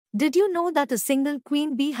Did you know that a single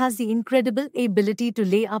queen bee has the incredible ability to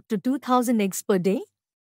lay up to 2,000 eggs per day?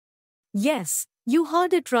 Yes, you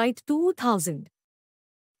heard it right, 2,000.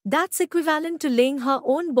 That's equivalent to laying her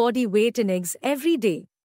own body weight in eggs every day.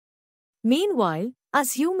 Meanwhile,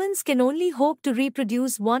 us humans can only hope to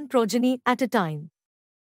reproduce one progeny at a time.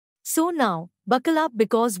 So now, buckle up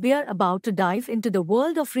because we are about to dive into the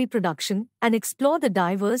world of reproduction and explore the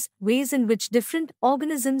diverse ways in which different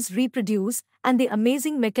organisms reproduce and the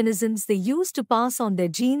amazing mechanisms they use to pass on their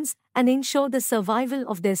genes and ensure the survival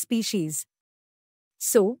of their species.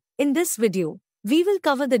 So, in this video, we will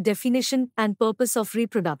cover the definition and purpose of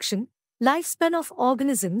reproduction, lifespan of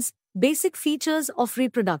organisms, basic features of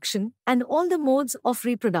reproduction, and all the modes of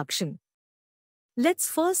reproduction. Let's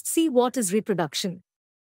first see what is reproduction.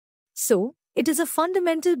 So, it is a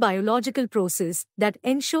fundamental biological process that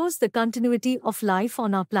ensures the continuity of life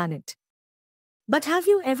on our planet. But have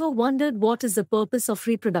you ever wondered what is the purpose of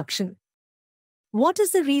reproduction? What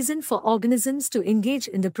is the reason for organisms to engage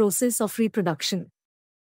in the process of reproduction?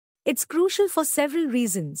 It's crucial for several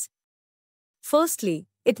reasons. Firstly,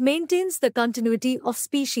 it maintains the continuity of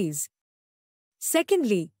species.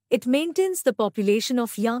 Secondly, it maintains the population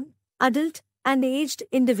of young, adult, and aged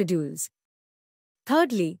individuals.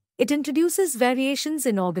 Thirdly, it introduces variations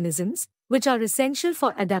in organisms, which are essential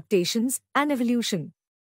for adaptations and evolution.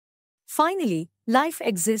 Finally, life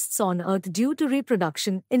exists on Earth due to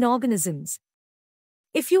reproduction in organisms.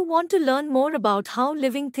 If you want to learn more about how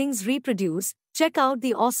living things reproduce, check out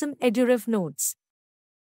the awesome EduRev notes.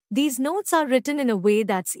 These notes are written in a way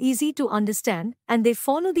that's easy to understand, and they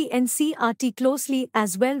follow the NCERT closely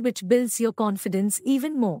as well, which builds your confidence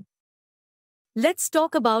even more. Let's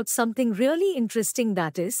talk about something really interesting,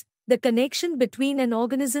 that is, the connection between an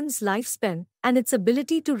organism's lifespan and its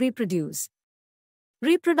ability to reproduce.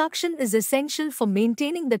 Reproduction is essential for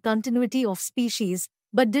maintaining the continuity of species,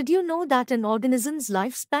 but did you know that an organism's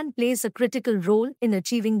lifespan plays a critical role in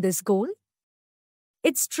achieving this goal?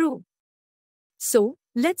 It's true. So,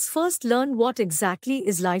 let's first learn what exactly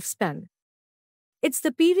is lifespan. It's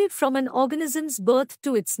the period from an organism's birth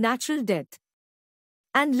to its natural death.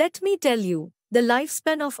 And let me tell you, the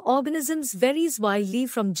lifespan of organisms varies widely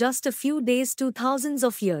from just a few days to thousands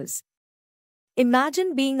of years.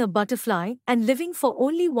 Imagine being a butterfly and living for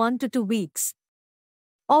only 1 to 2 weeks.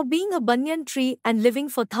 Or being a banyan tree and living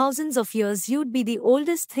for thousands of years. You'd be the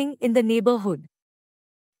oldest thing in the neighborhood.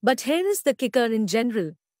 But here is the kicker: in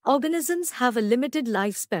general, organisms have a limited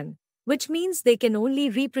lifespan, which means they can only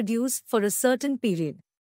reproduce for a certain period.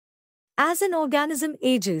 As an organism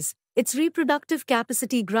ages, its reproductive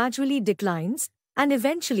capacity gradually declines, and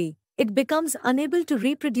eventually, it becomes unable to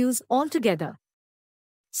reproduce altogether.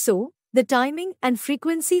 So, the timing and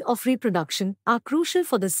frequency of reproduction are crucial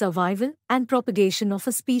for the survival and propagation of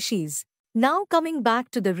a species. Now coming back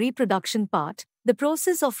to the reproduction part, the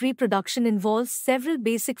process of reproduction involves several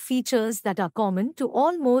basic features that are common to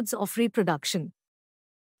all modes of reproduction.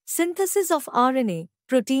 Synthesis of RNA,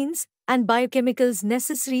 proteins, and biochemicals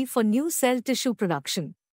necessary for new cell tissue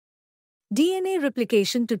production. DNA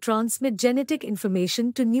replication to transmit genetic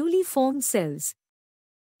information to newly formed cells.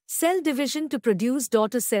 Cell division to produce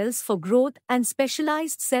daughter cells for growth and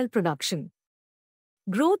specialized cell production.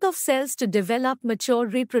 Growth of cells to develop mature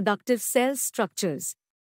reproductive cell structures.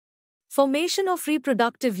 Formation of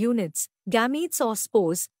reproductive units, gametes or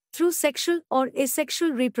spores, through sexual or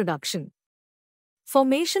asexual reproduction.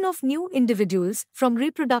 Formation of new individuals from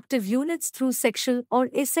reproductive units through sexual or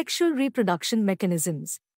asexual reproduction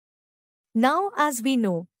mechanisms. Now, as we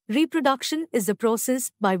know, reproduction is the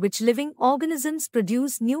process by which living organisms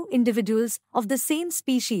produce new individuals of the same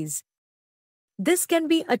species. This can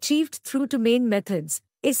be achieved through two main methods: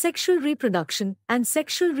 asexual reproduction and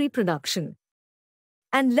sexual reproduction.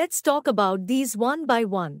 And let's talk about these one by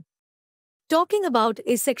one. Talking about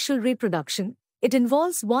asexual reproduction, it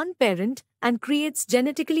involves one parent and creates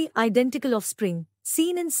genetically identical offspring,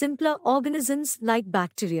 seen in simpler organisms like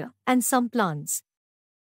bacteria and some plants.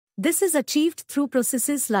 This is achieved through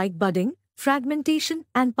processes like budding, fragmentation,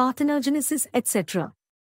 and parthenogenesis, etc.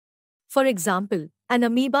 For example, an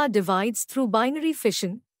amoeba divides through binary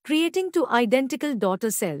fission, creating two identical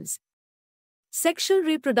daughter cells. Sexual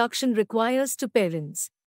reproduction requires two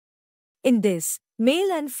parents. In this,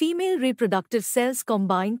 male and female reproductive cells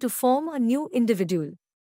combine to form a new individual.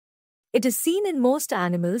 It is seen in most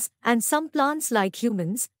animals and some plants like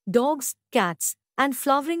humans, dogs, cats, and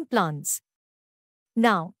flowering plants.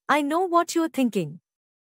 Now, I know what you're thinking.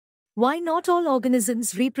 Why not all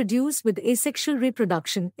organisms reproduce with asexual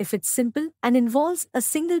reproduction if it's simple and involves a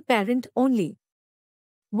single parent only?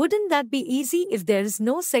 Wouldn't that be easy if there is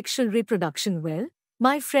no sexual reproduction? Well,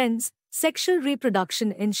 my friends, Sexual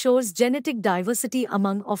reproduction ensures genetic diversity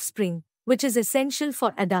among offspring, which is essential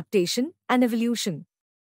for adaptation and evolution.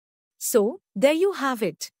 So, there you have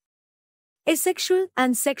it. Asexual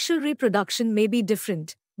and sexual reproduction may be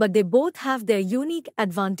different, but they both have their unique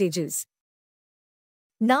advantages.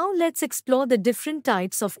 Now let's explore the different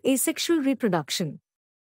types of asexual reproduction.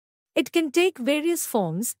 It can take various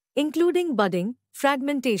forms, including budding,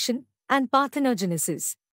 fragmentation, and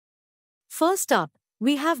parthenogenesis. First up,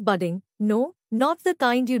 we have budding. No, not the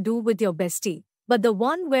kind you do with your bestie, but the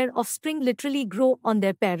one where offspring literally grow on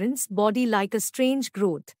their parents' body like a strange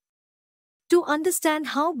growth. To understand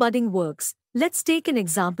how budding works, let's take an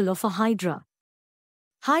example of a hydra.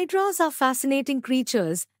 Hydras are fascinating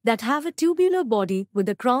creatures that have a tubular body with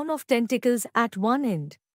a crown of tentacles at one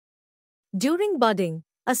end. During budding,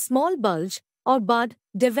 a small bulge, or bud,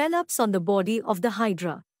 develops on the body of the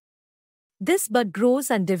hydra. This bud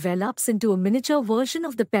grows and develops into a miniature version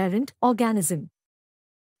of the parent organism.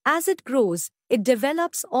 As it grows, it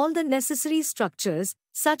develops all the necessary structures,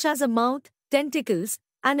 such as a mouth, tentacles,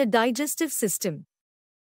 and a digestive system.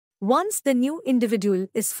 Once the new individual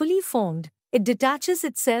is fully formed, it detaches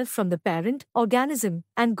itself from the parent organism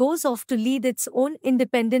and goes off to lead its own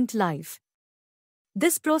independent life.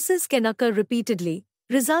 This process can occur repeatedly,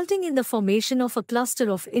 resulting in the formation of a cluster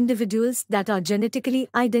of individuals that are genetically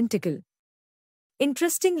identical.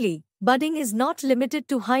 Interestingly, budding is not limited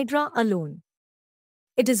to hydra alone.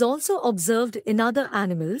 It is also observed in other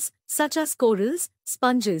animals, such as corals,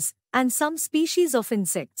 sponges, and some species of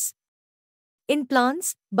insects. In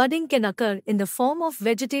plants, budding can occur in the form of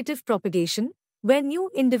vegetative propagation, where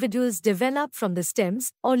new individuals develop from the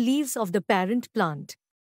stems or leaves of the parent plant.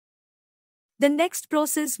 The next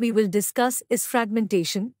process we will discuss is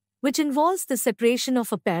fragmentation, which involves the separation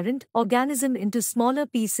of a parent organism into smaller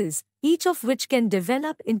pieces, each of which can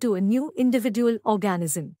develop into a new individual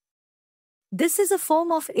organism. This is a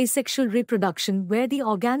form of asexual reproduction where the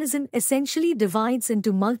organism essentially divides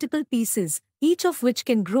into multiple pieces, each of which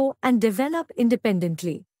can grow and develop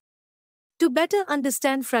independently. To better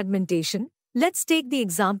understand fragmentation, let's take the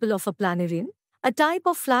example of a planarian, a type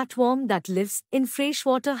of flatworm that lives in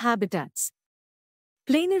freshwater habitats.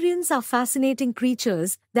 Planarians are fascinating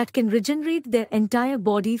creatures that can regenerate their entire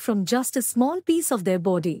body from just a small piece of their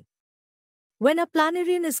body. When a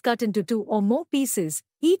planarian is cut into two or more pieces,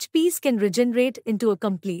 each piece can regenerate into a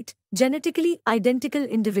complete, genetically identical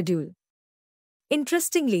individual.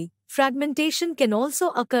 Interestingly, fragmentation can also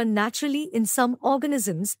occur naturally in some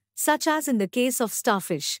organisms, such as in the case of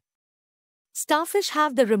starfish. Starfish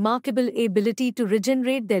have the remarkable ability to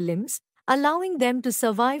regenerate their limbs, allowing them to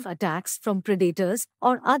survive attacks from predators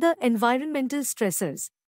or other environmental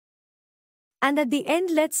stressors. And at the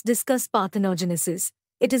end, let's discuss parthenogenesis.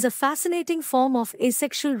 It is a fascinating form of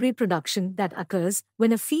asexual reproduction that occurs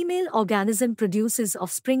when a female organism produces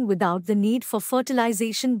offspring without the need for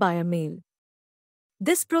fertilization by a male.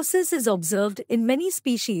 This process is observed in many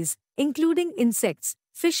species, including insects,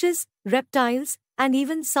 fishes, reptiles, and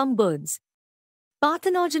even some birds.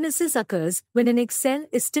 Parthenogenesis occurs when an egg cell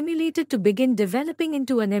is stimulated to begin developing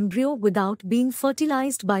into an embryo without being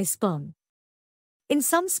fertilized by sperm. In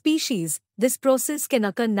some species, this process can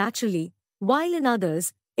occur naturally, while in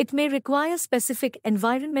others, it may require specific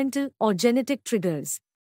environmental or genetic triggers.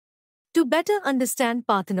 To better understand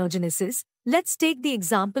parthenogenesis, let's take the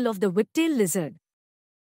example of the whiptail lizard.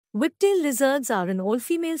 Whiptail lizards are an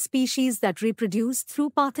all-female species that reproduce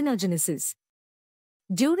through parthenogenesis.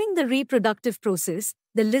 During the reproductive process,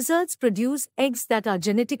 the lizards produce eggs that are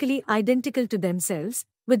genetically identical to themselves,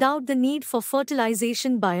 without the need for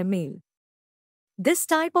fertilization by a male. This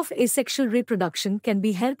type of asexual reproduction can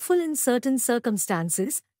be helpful in certain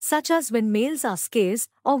circumstances, such as when males are scarce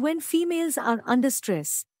or when females are under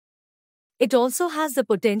stress. It also has the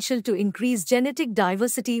potential to increase genetic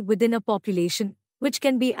diversity within a population, which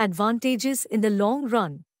can be advantageous in the long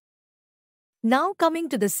run. Now coming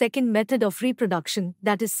to the second method of reproduction,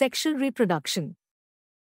 that is sexual reproduction.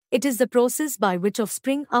 It is the process by which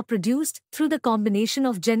offspring are produced through the combination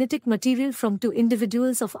of genetic material from two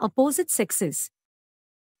individuals of opposite sexes.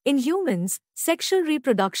 In humans, sexual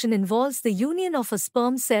reproduction involves the union of a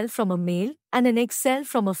sperm cell from a male and an egg cell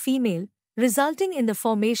from a female, resulting in the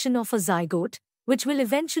formation of a zygote, which will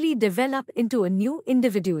eventually develop into a new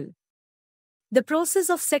individual. The process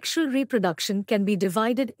of sexual reproduction can be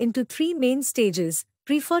divided into three main stages: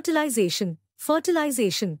 pre-fertilization,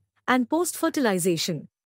 fertilization, and post-fertilization.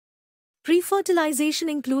 Pre-fertilization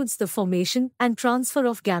includes the formation and transfer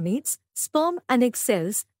of gametes, sperm and egg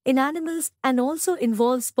cells, in animals and also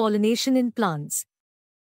involves pollination in plants.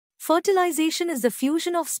 Fertilization is the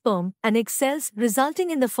fusion of sperm and egg cells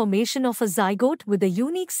resulting in the formation of a zygote with a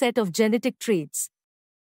unique set of genetic traits.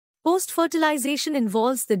 Post-fertilization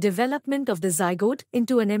involves the development of the zygote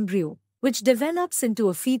into an embryo, which develops into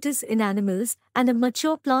a fetus in animals and a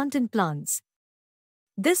mature plant in plants.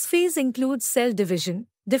 This phase includes cell division,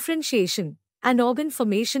 differentiation, and organ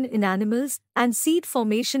formation in animals and seed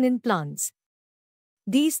formation in plants.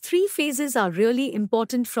 These three phases are really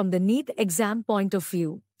important from the NEET exam point of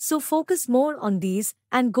view, so focus more on these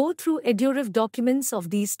and go through educative documents of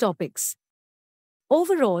these topics.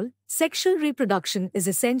 Overall, sexual reproduction is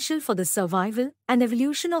essential for the survival and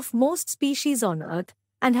evolution of most species on Earth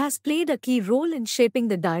and has played a key role in shaping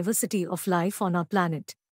the diversity of life on our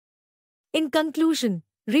planet. In conclusion,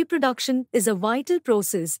 reproduction is a vital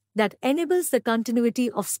process that enables the continuity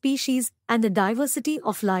of species and the diversity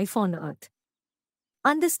of life on Earth.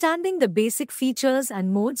 Understanding the basic features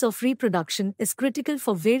and modes of reproduction is critical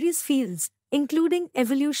for various fields, including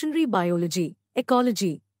evolutionary biology,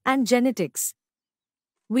 ecology, and genetics.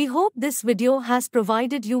 We hope this video has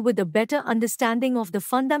provided you with a better understanding of the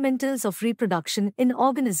fundamentals of reproduction in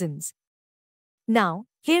organisms. Now,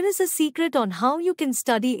 here is a secret on how you can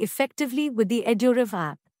study effectively with the EduRev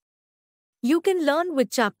app. You can learn with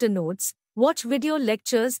chapter notes, watch video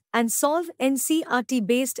lectures, and solve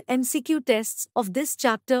NCERT-based MCQ tests of this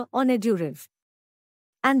chapter on EduRev.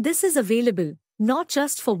 And this is available not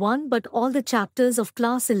just for one but all the chapters of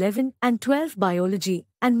Class 11 and 12 Biology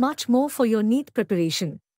and much more for your NEET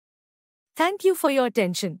preparation. Thank you for your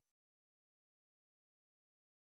attention.